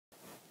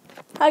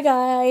Hi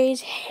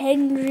guys,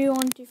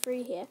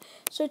 Henry123 here.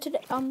 So today,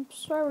 I'm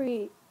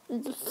sorry.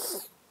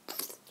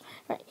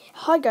 Right.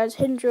 Hi guys,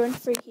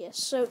 Henry123 here.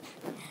 So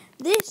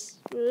this,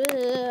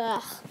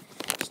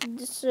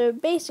 so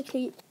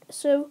basically,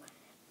 some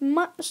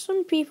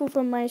people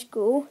from my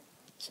school,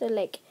 so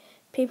like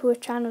people with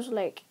channels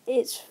like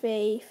It's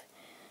Faith,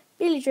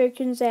 Billy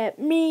Jenkins,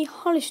 me,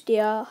 Holly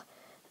Steer,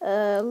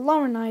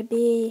 Lauren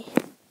IB,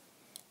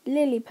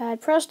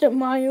 Lilypad, Preston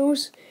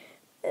Miles,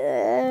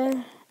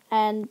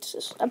 and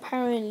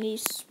apparently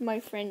my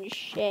friend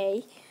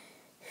Shay,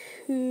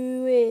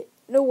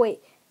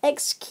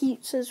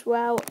 executes as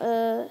well.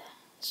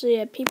 So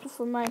yeah, people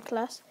from my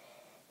class,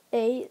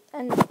 and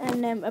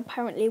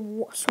apparently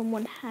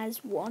someone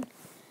has one.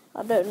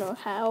 I don't know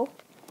how,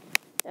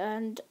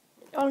 and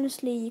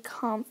honestly you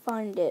can't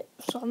find it,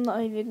 so I'm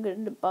not even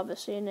going to bother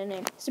saying the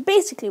name. So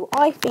basically, what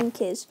I think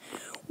is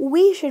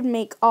we should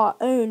make our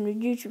own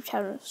YouTube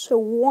channel. So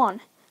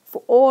one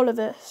for all of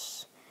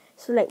us.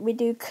 So like we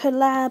do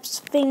collabs,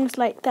 things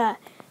like that.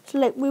 So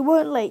like we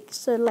won't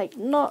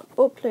not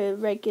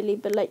upload regularly,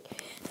 but like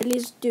at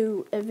least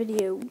do a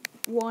video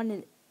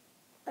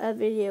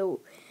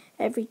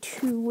every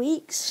 2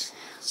 weeks.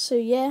 So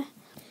yeah,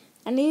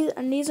 and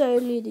these are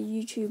only the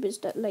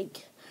YouTubers that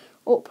like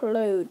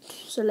upload,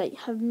 so like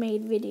have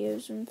made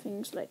videos and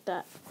things like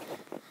that.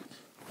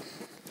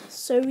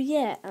 So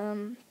yeah,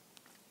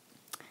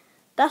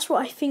 that's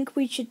what I think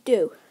we should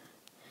do.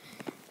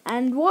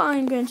 And what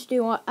I'm going to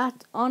do on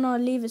our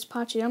leavers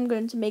party, I'm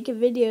going to make a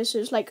video so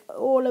it's like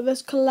all of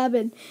us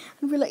collabing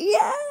and we're like,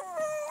 yeah.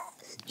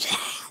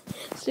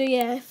 So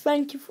yeah,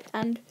 thank you,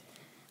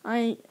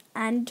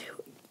 and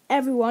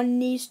everyone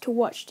needs to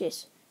watch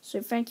this.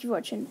 So thank you for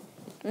watching.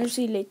 I'll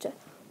see you later.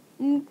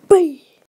 Bye.